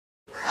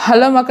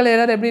Hello மக்கள்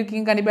எல்லாரும் எப்படி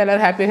இருக்கீங்க? கண்டிப்பாக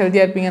எல்லாரும் ஹாப்பியாக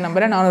ஹெல்த்தியாக இருப்பீங்க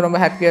நம்புறேன். நானும் ரொம்ப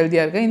ஹாப்பியாக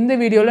ஹெல்த்தியாக இருக்கேன். இந்த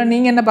வீடியோவில்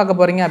நீங்கள் என்ன பார்க்க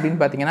போகிறீங்க அப்படின்னு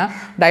பார்த்தீங்கன்னா,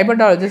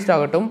 டயபெட்டாலஜிஸ்ட்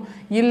ஆகட்டும்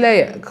இல்லை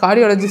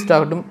கார்டியாலஜிஸ்ட்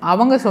ஆகட்டும்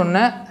அவங்க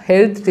சொன்ன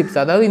ஹெல்த் டிப்ஸ்,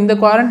 அதாவது இந்த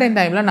குவாரண்டைன்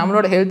டைமில்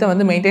நம்மளோட ஹெல்த்தை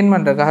வந்து மெயின்டைன்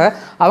பண்ணுறதுக்காக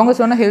அவங்க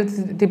சொன்ன ஹெல்த்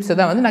டிப்ஸை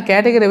தான் வந்து நான்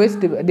கேட்டகரி வைஸ்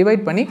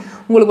டிவைட் பண்ணி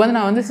உங்களுக்கு வந்து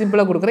நான் வந்து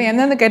சிம்பிளாக கொடுக்குறேன்.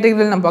 எந்தெந்த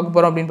கேட்டகரியில் நம்ம பார்க்க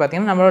போகிறோம் அப்படின்னு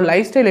பார்த்தீங்கன்னா, நம்மளோட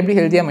லைஃப் ஸ்டைல் எப்படி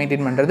ஹெல்த்தியாக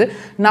மெயின்டைன் பண்ணுறது,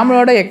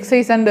 நம்மளோட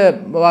எக்ஸசைஸ் அண்ட்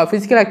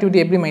ஃபிசிக்கல்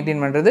ஆக்டிவிட்டி எப்படி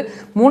மெயின்டைன் பண்ணுறது,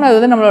 மூணாவது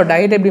வந்து நம்மளோட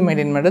டயட் எப்படி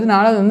மெயின்டைன் பண்ணுறது,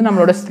 நாலாவது வந்து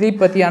நம்மளோட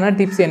ஸ்லீப் பற்றியான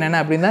டிப்ஸ் என்னென்ன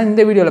அப்படின்னு தான்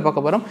இந்த வீடியோவில்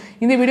பார்க்க போகிறோம்.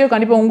 இந்த வீடியோ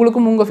கண்டிப்பாக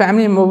உங்களுக்கும் உங்கள்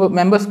ஃபேமிலி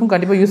மெம்பர்ஸ்க்கும்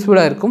கண்டிப்பாக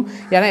யூஸ்ஃபுல்லாக இருக்கும்.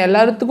 ஏன்னா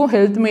எல்லாத்துக்கும்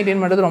ஹெல்த் மெயின்டைன்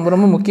பண்ணுறது ரொம்ப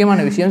ரொம்ப முக்கியமான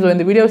விஷயம். ஸோ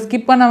இந்த வீடியோ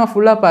ஸ்கிப் பண்ணாமல்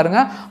ஃபுல்லாக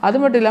பாருங்கள். அது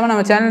மட்டும் இல்லாமல்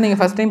நம்ம சேனல் நீங்கள்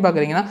ஃபஸ்ட் டைம்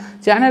பார்க்குறீங்கன்னா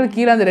சேனல்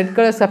கீழே அந்த red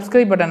colour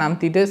subscribe button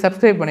அமுத்திட்டு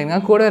subscribe பண்ணிடுங்க.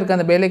 கூட இருக்க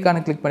அந்த பெல்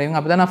ஐக்கானை கிளிக் பண்ணிடுங்க.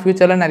 அப்போ தான் நான்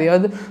ஃபியூச்சரில்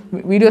நிறையாவது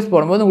வீடியோஸ்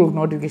போடும்போது உங்களுக்கு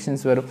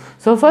நோட்டிஃபிகேஷன்ஸ் வரும்.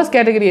 ஸோ ஃபர்ஸ்ட்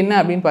கேட்டகரி என்ன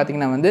அப்படின்னு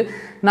பார்த்தீங்கன்னா வந்து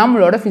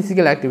நம்மளோட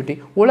ஃபிசிக்கல் ஆக்டிவிட்டி.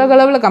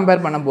 உலகளவில்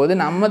கம்பேர் பண்ணும்போது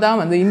நம்ம தான்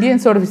வந்து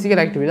இந்தியன்ஸோட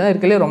ஃபிசிக்கல் ஆக்டிவிட்டி தான்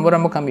இருக்கலே ரொம்ப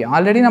ரொம்ப கம்மி.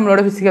 ஆல்ரெடி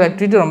நம்மளோட ஃபிசிக்கல்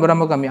ஆக்டிவிட்டி ரொம்ப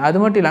ரொம்ப கம்மி. அது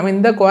மட்டும் இல்லாமல்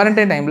இந்த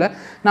குவாரண்டைன் டைமில்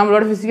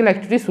நம்மளோட ஃபிசிக்கல்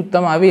ஆக்டிவிட்டி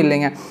சுத்தமாகவே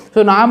இல்லைங்க. ஸோ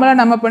நார்மலாக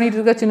நம்ம பண்ணிகிட்டு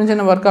இருக்க சின்ன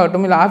சின்ன ஒர்க்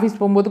ஆகட்டும், இல்லை ஆஃபீஸ்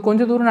போகும்போது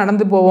கொஞ்சம் தூரம்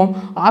நடந்து போவோம்,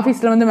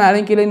 ஆஃபீஸில் வந்து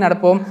மேலே கீழே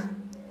நடப்போம்,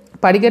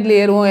 படிக்கட்டில்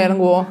ஏறுவோம்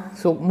இறங்குவோம்.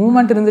 ஸோ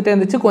மூவ்மெண்ட் இருந்துகிட்டே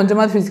இருந்துச்சு,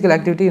 கொஞ்சமாவது ஃபிசிக்கல்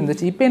ஆக்டிவிட்டி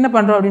இருந்துச்சு. இப்போ என்ன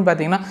பண்ணுறோம் அப்படின்னு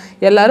பார்த்தீங்கன்னா,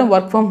 எல்லாரும்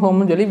ஒர்க் ஃப்ரம்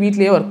ஹோம்னு சொல்லி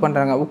வீட்லேயே ஒர்க்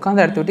பண்ணுறாங்க.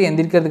 உட்காந்து இடத்த விட்டு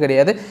எந்திரிக்கிறது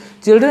கிடையாது.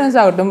 சில்ட்ரன்ஸ்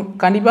ஆகட்டும்,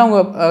 கண்டிப்பாக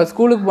அவங்க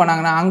ஸ்கூலுக்கு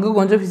போனாங்கன்னா அங்கே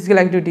கொஞ்சம்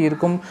ஃபிசிக்கல் ஆக்டிவிட்டி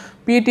இருக்கும்.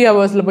 பிடி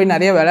ஹவர்ஸில் போய்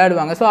நிறைய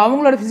விளையாடுவாங்க. ஸோ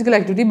அவங்களோட ஃபிசிக்கல்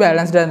ஆக்டிவிட்டி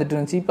பேலன்ஸ்டாக இருந்துட்டு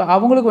இருந்துச்சு. இப்போ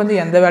அவங்களுக்கு வந்து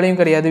எந்த வேலையும்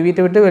கிடையாது,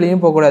 வீட்டை விட்டு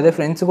வெளியும் போகக்கூடாது,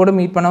 ஃப்ரெண்ட்ஸு கூட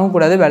மீட் பண்ணவும்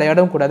கூடாது,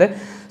 விளையாடவும் கூடாது.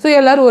 ஸோ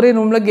எல்லோரும் ஒரே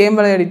ரூமில் கேம்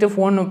விளையாடிட்டு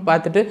ஃபோன்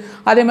பார்த்துட்டு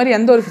அதே மாதிரி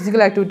எந்த ஒரு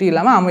ஃபிசிக்கல் ஆக்டிவிட்டி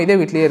இல்லாமல் அமைதியாக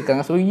வீட்டிலேயே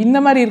இருக்காங்க. ஸோ இந்த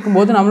மாதிரி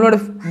இருக்கும்போது நம்மளோட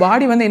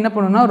பாடி வந்து என்ன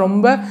பண்ணணும்னா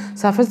ரொம்ப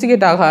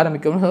சஃபஸ்டிகேட் ஆக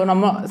ஆரம்பிக்கும். ஸோ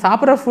நம்ம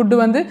சாப்பிட்ற ஃபுட்டு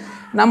வந்து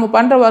நம்ம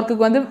பண்ணுற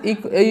ஒர்க்குக்கு வந்து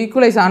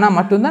ஈக்குவலைஸ் ஆனால்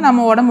மட்டும்தான்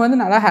நம்ம உடம்பு வந்து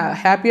நல்லா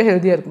ஹாப்பியாக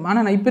ஹெல்த்தியாக இருக்கும்.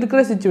 ஆனால் இப்போ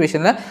இருக்கிற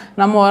சுச்சுவேஷனில்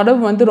நம்ம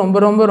உடம்பு வந்து ரொம்ப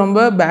ரொம்ப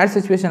ரொம்ப பேட்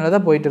சுச்சுவேஷனில்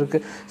தான் போயிட்டு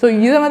இருக்குது. ஸோ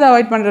இதை வந்து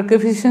அவாய்ட் பண்ணுறதுக்கு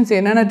ஃபிசிஷியன்ஸ்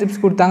என்னென்ன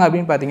டிப்ஸ் கொடுத்தாங்க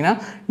அப்படின்னு பார்த்தீங்கன்னா,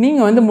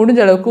 நீங்கள் வந்து முடிஞ்ச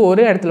அளவுக்கு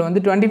ஒரே இடத்துல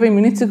வந்து 25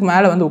 மினிட்ஸுக்கு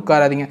மேலே வந்து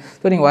உட்காராதீங்க.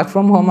 ஸோ நீங்கள் ஒர்க்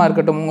ஃப்ரம் ஹோமாக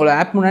இருக்கட்டும், உங்களோட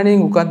ஆப் முன்னாடி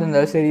நீங்கள்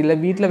உட்காந்துருந்தாலும் சரி, இல்லை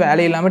வீட்டில்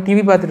வேலை இல்லாமல்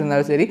டிவி பார்த்துட்டு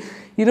இருந்தாலும் சரி,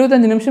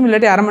 25 நிமிஷம்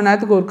இல்லாட்டி அரை மணி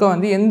நேரத்துக்கு ஒருக்கா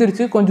வந்து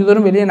எந்திரிச்சு கொஞ்சம்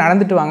தூரம் வெளியே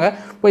நடந்துட்டு வாங்க,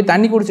 போய்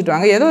தண்ணி குடிச்சிட்டு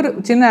வாங்க. ஏதோ ஒரு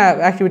சின்ன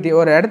ஆக்டிவிட்டி,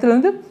 ஒரு இடத்துல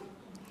வந்து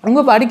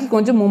உங்கள் பாடிக்கு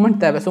கொஞ்சம் மூமெண்ட்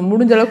தேவை. ஸோ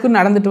முடிஞ்ச அளவுக்கு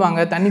நடந்துட்டு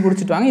வாங்க, தண்ணி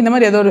குடிச்சிட்டு வாங்க, இந்த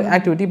மாதிரி ஏதோ ஒரு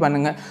ஆக்டிவிட்டி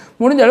பண்ணுங்கள்.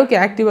 முடிஞ்ச அளவுக்கு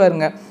ஆக்டிவாக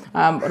இருங்க.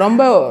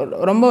 ரொம்ப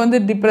ரொம்ப வந்து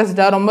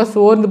டிப்ரெஸ்டாக ரொம்ப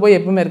சோர்ந்து போய்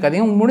எப்பவுமே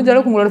இருக்காதீங்க. முடிஞ்ச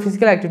அளவுக்கு உங்களோட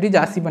ஃபிசிக்கல் ஆக்டிவிட்டி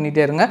ஜாஸ்தி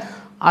பண்ணிகிட்டே இருங்க.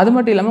 அது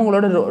மட்டும் இல்லாமல்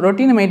உங்களோட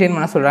ரொட்டீனை மெயின்டைன்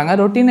பண்ண சொல்கிறாங்க.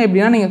 ரொட்டீன்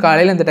எப்படின்னா, நீங்கள்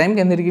காலையில் இந்த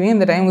டைமுக்கு எந்திரிக்கிறீங்க,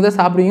 இந்த டைமுக்கு தான்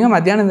சாப்பிடுவீங்க,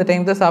 மத்தியானம் இந்த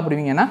டைமுக்கு தான்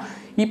சாப்பிடுவீங்கன்னா,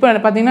 இப்போ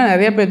பார்த்தீங்கன்னா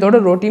நிறைய பேர்த்தோட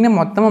ரொட்டீனை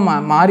மொத்தமாக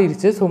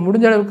மாறிடுச்சு. ஸோ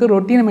முடிஞ்ச அளவுக்கு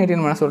ரொட்டீனை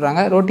மெயின்டைன் பண்ண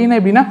சொல்கிறாங்க. ரொட்டீனை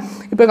எப்படின்னா,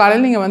 இப்போ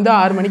காலையில் நீங்கள் வந்து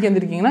 6 மணிக்கு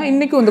எந்திரிக்கிங்கன்னா,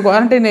 இன்றைக்கி இந்த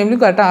குவாரண்டைன்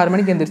டைம்லையும் கரெக்டாக 6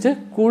 மணிக்கு எந்திரிச்சு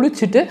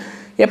குளிச்சுட்டு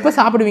எப்போ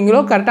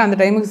சாப்பிடுவீங்களோ கரெக்டாக அந்த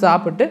டைமுக்கு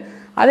சாப்பிட்டு,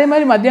 அதே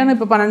மாதிரி மத்தியானம்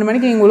இப்போ 12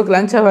 மணிக்கு உங்களுக்கு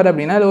லஞ்ச் ஹவர்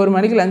அப்படின்னா, இல்லை 1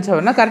 மணிக்கு லஞ்ச்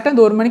ஹவர்னா கரெக்டாக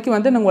அந்த 1 மணிக்கு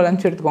வந்து நீங்கள்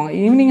லஞ்ச் எடுத்துக்கோங்க.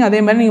 ஈவினிங்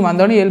அதே மாதிரி நீங்கள்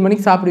வந்தோடனே 7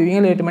 மணிக்கு சாப்பிடுவீங்க,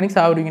 இல்லை 8 மணிக்கு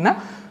சாப்பிடுவீங்கன்னா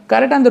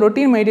கரெக்டாக அந்த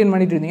ரொட்டீன் மெயின்டைன்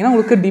பண்ணிட்டு இருந்தீங்கன்னா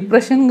உங்களுக்கு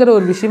டிப்ரெஷனுங்கிற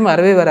ஒரு விஷயம்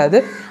வரவே வராது.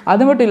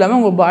 அது மட்டும் இல்லாமல்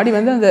உங்கள் பாடி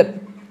வந்து அந்த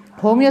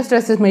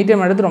ஹோமியோஸ்டாசிஸ் மெயின்டைன்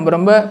பண்ணுறது ரொம்ப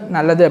ரொம்ப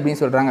நல்லது அப்படின்னு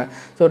சொல்கிறாங்க.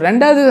 ஸோ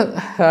ரெண்டாவது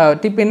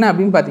டிப் என்ன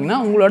அப்படின்னு பார்த்தீங்கன்னா,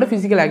 உங்களோட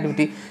ஃபிசிக்கல்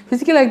ஆக்டிவிட்டி.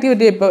 ஃபிசிக்கல்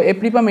ஆக்டிவிட்டி இப்போ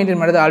எப்படிப்பா மெயின்டைன்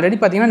பண்ணுறது? ஆல்ரெடி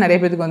பார்த்தீங்கன்னா நிறைய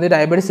பேருக்கு வந்து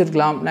டயபெட்டிஸ்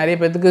இருக்கலாம், நிறைய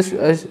பேருக்கு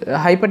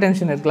ஹைப்பர்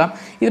டென்ஷன் இருக்கலாம்.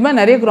 இது மாதிரி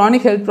நிறைய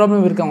க்ரானிக் ஹெல்த்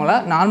ப்ராப்ளம்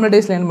இருக்கவங்களாம் நார்மல்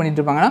டேஸில் என்ன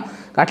பண்ணிட்டு இருப்பாங்கன்னா,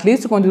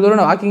 அட்லீஸ்ட் கொஞ்சம்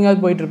தூரம்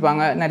வாக்கிங்காக போயிட்டு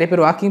இருப்பாங்க. நிறைய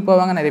பேர் வாக்கிங்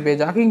போவாங்க, நிறைய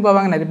பேர் ஜாக்கிங்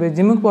போவாங்க, நிறைய பேர்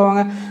ஜிம்முக்கு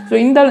போவாங்க. ஸோ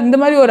இந்த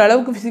மாதிரி ஒரு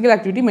அளவுக்கு ஃபிசிக்கல்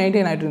ஆக்டிவிட்டி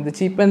மெயின்டைன் ஆகிட்டு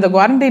இருந்துச்சு. இப்போ இந்த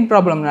குவாரண்டைன்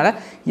ப்ராப்ளம்னால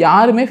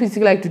யாருமே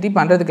ஃபிசிக்கல் ஆக்டிவிட்டி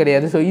பண்ணுறது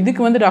கிடையாது. ஸோ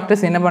இதுக்கு வந்து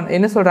டாக்டர்ஸ்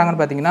என்ன சொல்கிறாங்கன்னு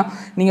பார்த்தீங்கன்னா,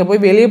 நீங்கள்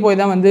போய் வெளியே போய்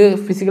தான் வந்து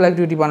ஃபிசிக்கல்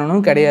ஆக்டிவிட்டி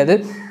பண்ணணும்னு கிடையாது.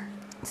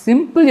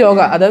 சிம்பிள்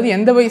யோகா, அதாவது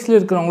எந்த வயசில்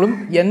இருக்கிறவங்களும்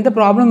எந்த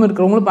ப்ராப்ளம்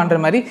இருக்கிறவங்களும் பண்ணுற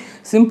மாதிரி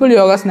சிம்பிள்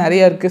யோகாஸ்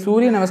நிறையா இருக்குது.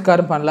 சூரிய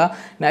நமஸ்காரம் பண்ணலாம்,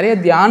 நிறைய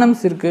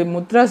தியானம்ஸ் இருக்குது,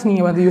 முத்ராஸ்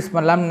நீங்கள் வந்து யூஸ்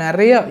பண்ணலாம்.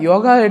 நிறைய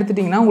யோகா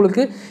எடுத்துட்டிங்கன்னா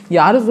உங்களுக்கு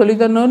யாரும்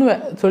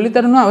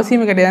சொல்லித்தரணும்னு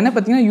அவசியமே கிடையாதுன்னு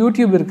பார்த்தீங்கன்னா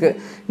யூடியூப் இருக்குது.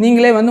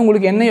 நீங்களே வந்து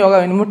உங்களுக்கு என்ன யோகா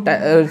வேணுமோ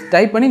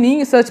டைப் பண்ணி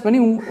நீங்கள் சர்ச்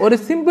பண்ணி ஒரு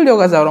சிம்பிள்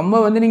யோகாஸ்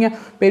ரொம்ப வந்து நீங்கள்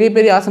பெரிய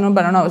பெரிய ஆசனம்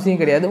பண்ணணும்னு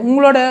அவசியம் கிடையாது.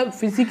 உங்களோட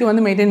ஃபிசிக்கை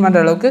வந்து மெயின்டைன்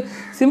பண்ணுற அளவுக்கு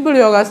சிம்பிள்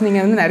யோகாஸ்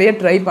நீங்கள் வந்து நிறைய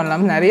ட்ரை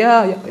பண்ணலாம். நிறையா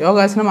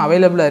யோகாசனம்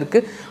அவைலபிளாக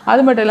இருக்குது.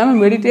 அது மட்டும்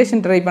இல்லாமல் மெடிடேஷன்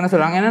ட்ரை பண்ண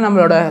சொல்கிறாங்க. ஏன்னா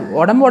நம்மளோட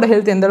உடம்போட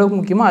ஹெல்த் எந்த அளவுக்கு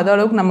முக்கியமோ அது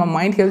அளவுக்கு நம்ம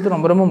மைண்ட் ஹெல்த்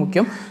ரொம்ப ரொம்ப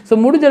முக்கியம். ஸோ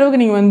முடிஞ்ச அளவுக்கு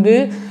நீங்கள் வந்து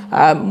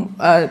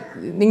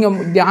நீங்கள்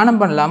தியானம்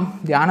பண்ணலாம்.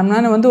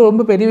 தியானம்னா வந்து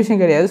ரொம்ப பெரிய விஷயம்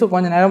கிடையாது. ஸோ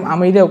கொஞ்சம் நேரம்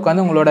அமைதியாக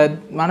உட்காந்து உங்களோட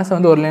மனசை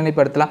வந்து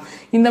ஒருநிலைப்படுத்தலாம்.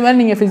 இந்த மாதிரி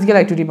நீங்கள் ஃபிசிக்கல்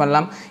ஆக்டிவிட்டி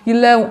பண்ணலாம்.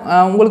 இல்லை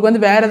உங்களுக்கு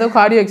வந்து வேறு ஏதோ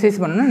கார்டியோ எக்ஸசைஸ்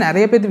பண்ணணும்னா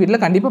நிறைய பேர்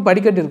வீட்டில் கண்டிப்பாக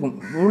படிக்கட்டு இருக்கும்.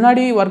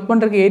 முன்னாடி ஒர்க்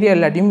பண்ணுறதுக்கு ஏரியா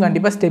எல்லாத்தையும்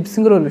கண்டிப்பாக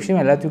ஸ்டெப்ஸுங்கிற ஒரு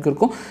விஷயம் எல்லாத்துக்கும்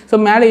இருக்கும். ஸோ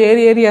மேலே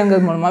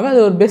ஏரியாங்கிறது மூலமாகவே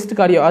அது ஒரு பெஸ்ட்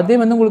கார்டியோ. அதே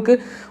வந்து உங்களுக்கு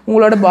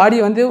உங்களோட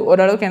பாடியை வந்து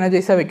ஓரளவுக்கு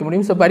எனர்ஜைஸாக வைக்க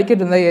முடியும். ஸோ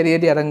படிக்கட்டு இருந்தால்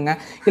ஏறி இறங்குங்க.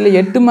 இல்லை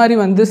 8 மாதிரி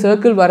வந்து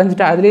சர்க்கிள்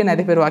வரைஞ்சிட்டு அதுலேயே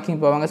நிறைய பேர்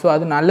வாக்கிங் போவாங்க. ஸோ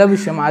அது நல்ல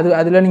விஷயம்.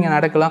 அதில் நீங்கள்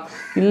நடக்கலாம்.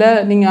 இல்லை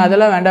நீங்கள்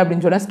அதெல்லாம் வேண்டாம்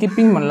அப்படின்னு சொன்னால்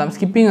ஸ்கிப்பிங் பண்ணலாம்.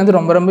 ஸ்கிப்பிங் வந்து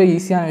ரொம்ப ரொம்ப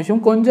ஈஸியான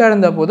விஷயம். கொஞ்சம்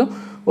இருந்தால் போதும்,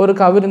 ஒரு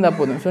கவர் இருந்தால்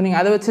போதும். ஸோ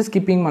நீங்கள் அதை வச்சு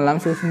ஸ்கிப்பிங்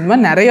பண்ணலாம். ஸோ இந்த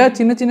மாதிரி நிறையா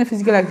சின்ன சின்ன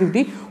ஃபிசிக்கல்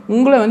ஆக்டிவிட்டி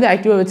உங்களை வந்து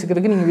ஆக்டிவாக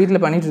வச்சுக்கிறதுக்கு நீங்கள்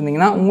வீட்டில் பண்ணிட்டு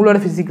இருந்தீங்கன்னா உங்களோட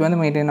ஃபிசிக் வந்து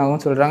மெயின்டைன்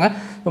ஆகும்னு சொல்கிறாங்க.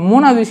 ஸோ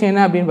மூணாவது விஷயம்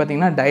என்ன அப்படின்னு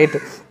பார்த்தீங்கன்னா டயட்.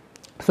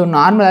 ஸோ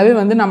நார்மலாகவே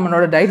வந்து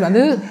நம்மளோட டயட்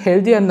வந்து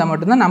ஹெல்த்தியாக இருந்தால்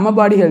மட்டும்தான் நம்ம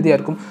பாடி ஹெல்த்தியாக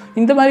இருக்கும்.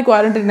 இந்த மாதிரி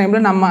குவாரண்டைன்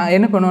டைமில் நம்ம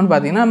என்ன பண்ணுவோம்னு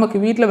பார்த்தீங்கன்னா நமக்கு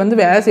வீட்டில் வந்து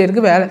வேலை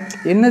செய்கிறதுக்கு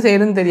என்ன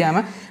செய்கிறதுன்னு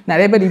தெரியாமல்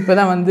நிறைய பேர் இப்போ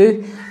தான் வந்து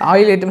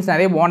ஆயில் ஐட்டம்ஸ்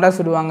நிறைய போண்டா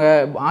சுடுவாங்க.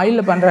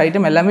 ஆயிலில் பண்ணுற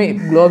ஐட்டம் எல்லாமே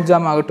குலோப்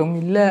ஜாம் ஆகட்டும்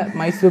இல்லை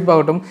மைசூர்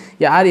ஆகட்டும்,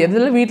 யார்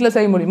எதெல்லாம் வீட்டில்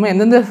செய்ய முடியுமோ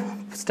எந்தெந்த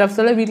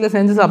ஸ்டஃப்ஸ் எல்லாம் வீட்டில்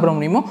செஞ்சு சாப்பிட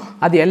முடியுமோ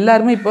அது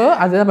எல்லாருமே இப்போ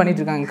அதுதான்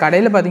பண்ணிகிட்டு இருக்காங்க.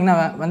 கடையில் பார்த்திங்கன்னா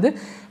வந்து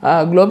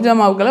குலோப்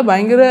ஜாம் ஆவுக்கெல்லாம்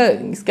பயங்கர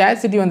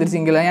ஸ்கேர்சிட்டி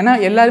வந்துருச்சு இங்கே. ஏன்னா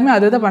எல்லாருமே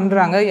அதை தான்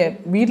பண்ணுறாங்க.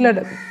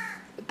 வீட்டில்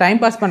டைம்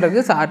பாஸ்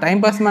பண்ணுறதுக்கு டைம்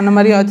பாஸ் பண்ண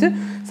மாதிரி ஆச்சு,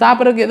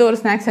 சாப்பிட்றதுக்கு ஏதோ ஒரு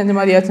ஸ்நாக்ஸ் செஞ்ச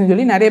மாதிரி ஆச்சுன்னு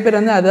சொல்லி நிறைய பேர்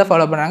வந்து அதை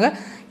ஃபாலோ பண்ணுறாங்க.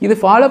 இது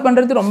ஃபாலோ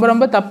பண்ணுறது ரொம்ப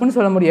ரொம்ப தப்புன்னு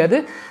சொல்ல முடியாது.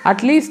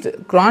 அட்லீஸ்ட்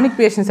க்ரானிக்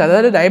பேஷண்ட்ஸ்,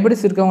 அதாவது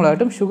டயபெட்டிஸ்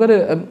இருக்கவங்களாகட்டும், சுகர்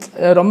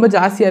ரொம்ப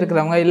ஜாஸ்தியாக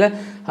இருக்கிறவங்க இல்லை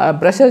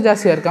ப்ரெஷர்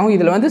ஜாஸ்தியாக இருக்கவங்க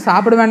இதில் வந்து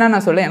சாப்பிட வேணாம்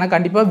நான் சொல்ல. ஏன்னா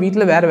கண்டிப்பாக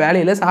வீட்டில் வேறு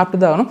வேலையில்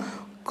சாப்பிட்டு தான் ஆகணும்.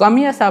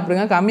 கம்மியாக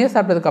சாப்பிடுங்க. கம்மியாக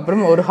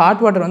சாப்பிட்டதுக்கப்புறம் ஒரு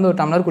ஹாட் வாட்டர் வந்து ஒரு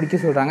டம்ளர் குடிக்க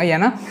சொல்கிறாங்க.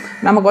 ஏன்னா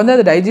நமக்கு வந்து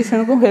அது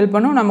டைஜஷனுக்கும் ஹெல்ப்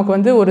பண்ணும், நமக்கு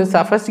வந்து ஒரு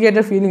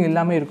சஃபஸ்டிகேட்டட் ஃபீலிங்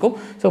இல்லாமல் இருக்கும்.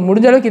 ஸோ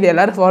முடிஞ்ச அளவுக்கு இது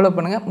எல்லோரும் ஃபாலோ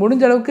பண்ணுங்கள்.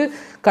 முடிஞ்ச அளவுக்கு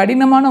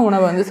கடினமான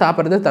உணவை வந்து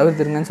சாப்பிட்றத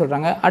தவிர்த்துருங்கன்னு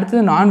சொல்கிறாங்க.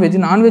 அடுத்தது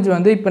நான்வெஜ்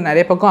வந்து இப்போ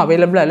நிறைய பக்கம்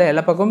அவைலபிளாக இல்லை,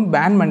 எல்லா பக்கமும்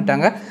பேன்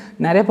பண்ணிட்டாங்க.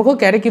 நிறைய பக்கம்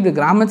கிடைக்கிது.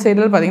 கிராம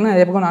சைடில் பார்த்திங்கன்னா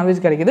நிறைய பக்கம்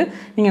நான்வெஜ் கிடைக்கிது.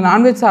 நீங்கள்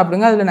நான்வெஜ்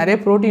சாப்பிடுங்க, அதில் நிறைய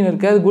ப்ரோட்டீன்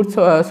இருக்குது, அது குட்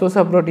சோர்ஸ்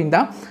ஆஃப் ப்ரோட்டீன்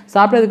தான்.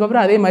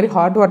 சாப்பிட்டதுக்கப்புறம் அதே மாதிரி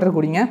ஹாட் வாட்டர்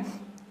குடிங்க.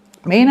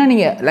 மெயினாக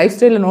நீங்கள் லைஃப்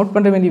ஸ்டைலில் நோட்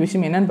பண்ண வேண்டிய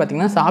விஷயம் என்னென்னு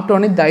பார்த்தீங்கன்னா சாப்பிட்ட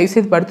உடனே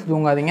தயவுசெய்து படுத்து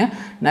தூங்காதீங்க.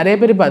 நிறைய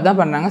பேர் இப்போ அதுதான்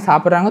பண்ணுறாங்க,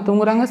 சாப்பிட்றாங்க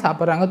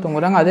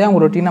தூங்குறாங்க, அதே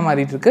அவங்க ரொட்டீனாக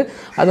மாறிட்டு இருக்குது.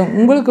 அது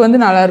உங்களுக்கு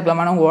வந்து நல்லா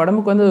இருக்கலாம், ஆனால் உங்கள்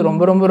உடம்புக்கு வந்து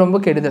ரொம்ப ரொம்ப ரொம்ப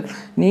கெடுதல்.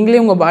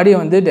 நீங்களே உங்கள் பாடியை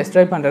வந்து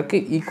டெஸ்ட்ராய் பண்ணுறதுக்கு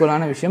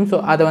ஈக்குவலான விஷயம். ஸோ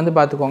அதை வந்து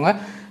பார்த்துக்கோங்க.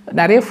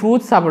 நிறைய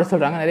ஃப்ரூட்ஸ் சாப்பிட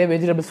சொல்கிறாங்க, நிறைய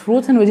வெஜிடபிள்ஸ்.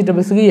 ஃப்ரூட்ஸ் அண்ட்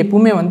வெஜிடபிள்ஸுக்கு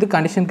எப்பவுமே வந்து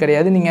கண்டிஷன்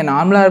கிடையாது. நீங்கள்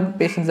நார்மலாக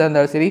பேஷண்ட்ஸாக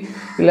இருந்தாலும் சரி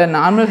இல்லை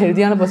நார்மல்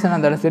ஹெல்த்தியான பர்சனாக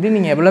இருந்தாலும் சரி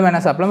நீங்கள் எவ்வளோ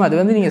வேணால் சாப்பிடலாம். அது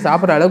வந்து நீங்கள்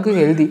சாப்பிட்ற அளவுக்கு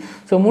ஹெல்தி.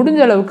 ஸோ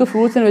முடிஞ்ச அளவுக்கு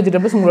ஃப்ரூட்ஸ் அண்ட்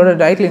வெஜிடபிள்ஸ் உங்களோட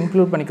டயட்டில்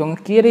இன்க்ளூட் பண்ணிக்கோங்க.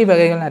 கீரை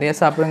வகைகள் நிறைய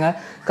சாப்பிடுங்க.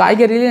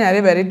 காய்கறிலேயே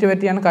நிறைய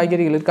வெரைட்டியான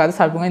காய்கறிகள் இருக்குது, அதை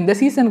சாப்பிடுங்க. இந்த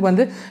சீசனுக்கு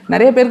வந்து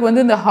நிறைய பேருக்கு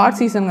வந்து இந்த ஹாட்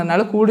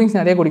சீசனுங்கிறதுனால கூல்ட்ரிங்க்ஸ்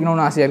நிறைய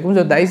குடிக்கணும்னு ஆசையாக இருக்கும்.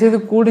 ஸோ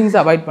தயவுசெய்து கூல்ட்ரிங்க்ஸ்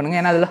அவாய்ட்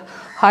பண்ணுங்கள். ஏன்னா அதில்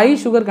ஹை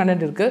சுகர்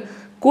கண்டென்ட் இருக்குது.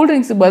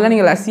 கூல்ட்ரிங்க்ஸுக்கு பதிலாக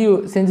நீங்கள் லஸ்ஸி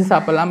செஞ்சு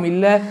சாப்பிட்லாம்,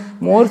 இல்லை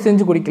மோர்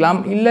செஞ்சு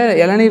குடிக்கலாம், இல்லை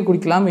இளநீர்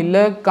குடிக்கலாம்,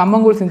 இல்லை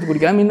கம்மங்கூழ் செஞ்சு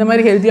குடிக்கலாம். இந்த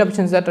மாதிரி ஹெல்த்தி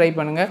ஆப்ஷன்ஸாக ட்ரை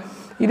பண்ணுங்கள்.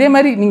 இதே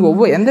மாதிரி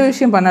நீங்கள் எந்த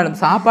விஷயம் பண்ணாலும்,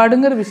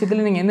 சாப்பாடுங்கிற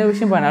விஷயத்தில் நீங்கள் என்ன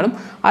விஷயம் பண்ணாலும்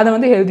அதை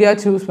வந்து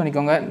ஹெல்த்தியாக சூஸ்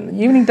பண்ணிக்கோங்க.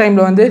 ஈவினிங்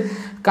டைமில் வந்து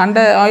கண்ட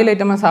ஆயில்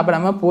ஐட்டமாக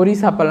சாப்பிடாமல் பொரி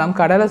சாப்பிட்லாம்,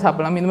 கடலை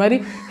சாப்பிட்லாம். இந்த மாதிரி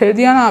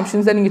ஹெல்த்தியான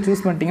ஆப்ஷன்ஸை நீங்கள்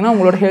சூஸ் பண்ணிட்டீங்கன்னா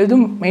உங்களோட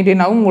ஹெல்த்தும்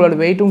மெயின்டைன் ஆகும், உங்களோட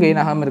வெயிட்டும்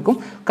கெயின் ஆகாமல் இருக்கும்.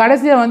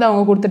 கடைசியாக வந்து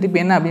அவங்க கொடுத்த டிப்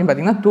என்ன அப்படின்னு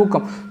பார்த்தீங்கன்னா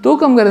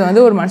தூக்கம்ங்கிறது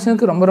வந்து ஒரு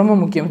மனுஷனுக்கு ரொம்ப ரொம்ப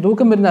முக்கியம்.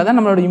 தூக்கம் இருந்தால் தான்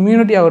நம்மளோட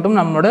இம்யூனிட்டி ஆகட்டும்,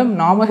 நம்மளோட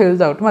நார்மல்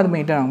ஹெல்த் ஆகட்டும் அது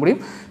மெயின்டைன் ஆக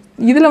முடியும்.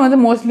 இதில் வந்து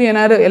மோஸ்ட்லி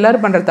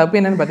எல்லோரும் பண்ணுற தப்பு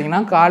என்னென்னு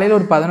பார்த்தீங்கன்னா காலையில்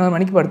ஒரு 11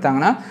 மணிக்கு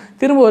படுத்தாங்கன்னா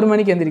திரும்ப 1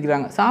 மணிக்கு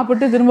எந்திரிக்கிறாங்க,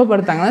 சாப்பிட்டு திரும்ப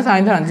படுத்தாங்கன்னா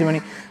சாயந்தரம் 5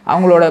 மணி.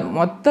 அவங்களோட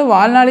மொத்த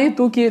வாழ்நாளையே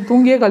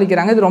தூங்கியே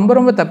கழிக்கிறாங்க. இது ரொம்ப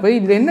ரொம்ப தப்பு.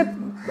 இதில் என்ன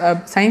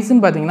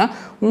சயின்ஸ்னு பார்த்தீங்கன்னா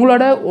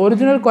உங்களோட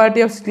ஒரிஜினல்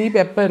குவாலிட்டி ஆஃப் ஸ்லீப்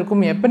எப்போ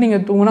இருக்கும், எப்போ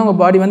நீங்கள் தூங்கினா உங்கள்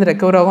பாடி வந்து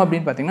ரெக்கவர் ஆகும்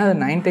அப்படின்னு பார்த்தீங்கன்னா அது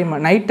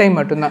நைட் டைம்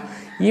மட்டும்தான்.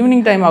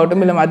 ஈவினிங் டைம்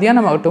ஆகட்டும் இல்லை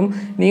மத்தியானம் ஆகட்டும்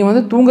நீங்கள்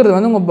வந்து தூங்குறது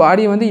வந்து உங்கள்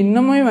பாடியை வந்து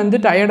இன்னுமே வந்து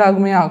டயர்ட்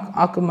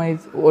ஆக்குமே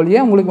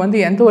ஒழிய உங்களுக்கு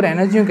வந்து எந்த ஒரு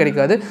எனர்ஜியும்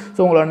கிடைக்காது. ஸோ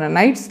உங்களோட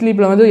நைட்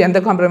ஸ்லீப்பில் வந்து எந்த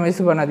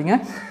காம்ப்ரமைஸும் பண்ணாதீங்க.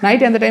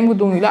 நைட் எந்த டைமுக்கு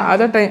தூங்குங்களோ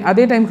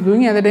அதே டைமுக்கு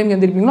தூங்கி எந்த டைமுக்கு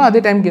எந்திரிப்பீங்களோ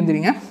அதே டைமுக்கு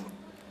எந்திரிங்க.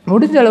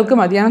 முடிஞ்ச அளவுக்கு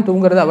மதியானம்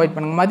தூங்குறதை அவாய்ட்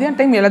பண்ணுங்கள். மதியான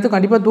டைம் எல்லாத்துக்கும்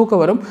கண்டிப்பாக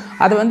தூக்கம் வரும்.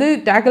 அதை வந்து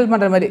டேக்கிள்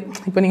பண்ணுற மாதிரி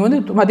இப்போ நீங்கள்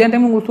வந்து மதியான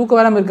டைம் உங்களுக்கு தூக்கம்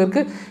வராமல்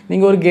இருக்கிறதுக்கு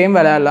நீங்கள் ஒரு கேம்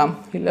விளையாடலாம்,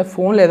 இல்லை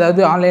ஃபோனில்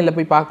ஏதாவது ஆன்லைனில்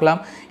போய்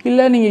பார்க்கலாம்,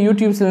 இல்லை நீங்கள்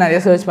யூடியூப்ஸில்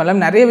நிறைய சர்ச்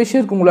பண்ணலாம். நிறைய விஷயம்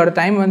இருக்குது உங்களோட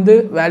டைம் வந்து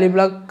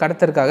வேல்யூபிளாக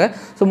கடத்துறதுக்காக.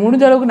 ஸோ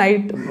முடிஞ்ச அளவுக்கு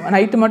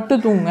நைட்டு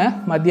மட்டும் தூங்குங்க,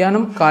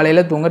 மத்தியானம்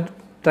காலையில் தூங்க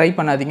ட்ரை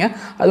பண்ணாதீங்க.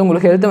 அது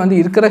உங்களுக்கு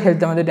இருக்கிற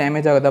ஹெல்த்தை வந்து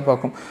டேமேஜ் ஆக தான்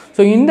பார்க்கும்.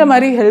 ஸோ இந்த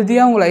மாதிரி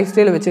ஹெல்த்தியாக உங்கள் லைஃப்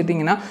ஸ்டைலை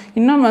வச்சுட்டிங்கன்னா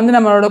இன்னும் வந்து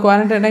நம்மளோட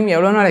குவாரண்டைன் டைம்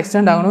எவ்வளோ நாள்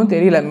எக்ஸ்டெண்ட் ஆகணும்னு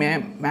தெரியல.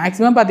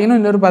 மேக்ஸிமம் பார்த்தீங்கன்னா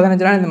இன்னொரு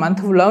 15 நாள் இந்த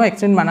மந்த் ஃபுல்லாகவும்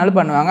எக்ஸ்டெண்ட் பண்ணாலும்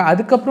பண்ணுவாங்க.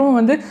 அதுக்கப்புறம்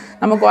வந்து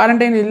நம்ம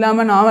குவாரண்டைன்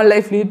இல்லாமல் நார்மல்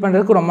லைஃப் லீட்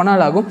பண்ணுறதுக்கு ரொம்ப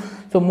நாள் ஆகும்.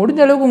 ஸோ முடிஞ்ச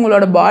அளவுக்கு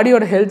உங்களோட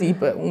பாடியோட ஹெல்த்,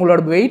 இப்போ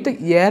உங்களோட வெயிட்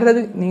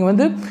ஏறுறது, நீங்கள்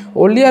வந்து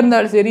ஒல்லியாக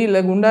இருந்தாலும் சரி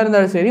இல்லை குண்டாக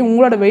இருந்தாலும் சரி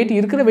உங்களோட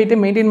இருக்கிற வெயிட்டை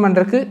மெயின்டைன்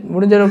பண்ணுறதுக்கு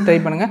முடிஞ்ச அளவுக்கு ட்ரை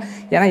பண்ணுங்கள்.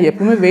 ஏன்னா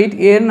எப்பவுமே வெயிட்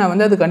ஏறினா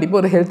வந்து அது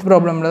கண்டிப்பாக ஒரு ஹெல்த்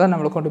ப்ராப்ளமில் தான்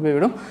நம்மளை கொண்டு போய்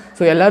விடும்.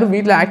 ஸோ எல்லோரும்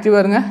வீட்டில்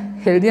ஆக்டிவாக இருங்க,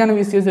 ஹெல்த்தியான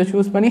விஷயத்தை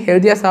சூஸ் பண்ணி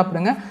ஹெல்த்தியாக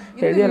சாப்பிடுங்க.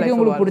 ஹெல்த்தியாக லைஃப்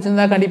உங்களுக்கு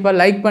பிடிச்சிருந்தா கண்டிப்பாக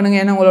லைக்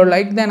பண்ணுங்கள். ஏன்னா உங்களோட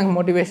லைக் தான் எனக்கு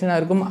மோட்டிவேஷனாக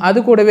இருக்கும். அது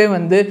கூடவே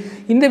வந்து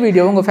இந்த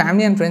வீடியோ உங்கள்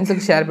ஃபேமிலி அண்ட்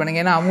ஃப்ரெண்ட்ஸுக்கு ஷேர்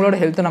பண்ணுங்கள். ஏன்னா அவங்களோட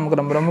ஹெல்த்து நமக்கு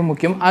ரொம்ப ரொம்ப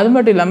முக்கியம். அது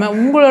மட்டும் இல்லாமல்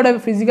உங்களோட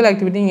ஃபிசிக்கல்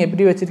ஆக்டிவிட்டி நீங்கள்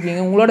எப்படி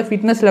வச்சுருக்கீங்க, உங்களோட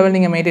ஃபிட்னஸ் லெவல்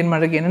நீங்கள் மெயின்டைன்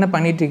பண்ணுறதுக்கு என்னென்ன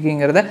பண்ணிட்டு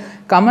இருக்கீங்கிறத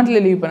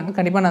கமெண்ட்டில் லீவ் பண்ணுங்கள்.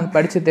 கண்டிப்பாக நான்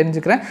படித்து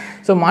தெரிஞ்சுக்கிறேன்.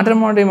 ஸோ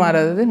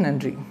மாறாதது.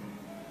 நன்றி.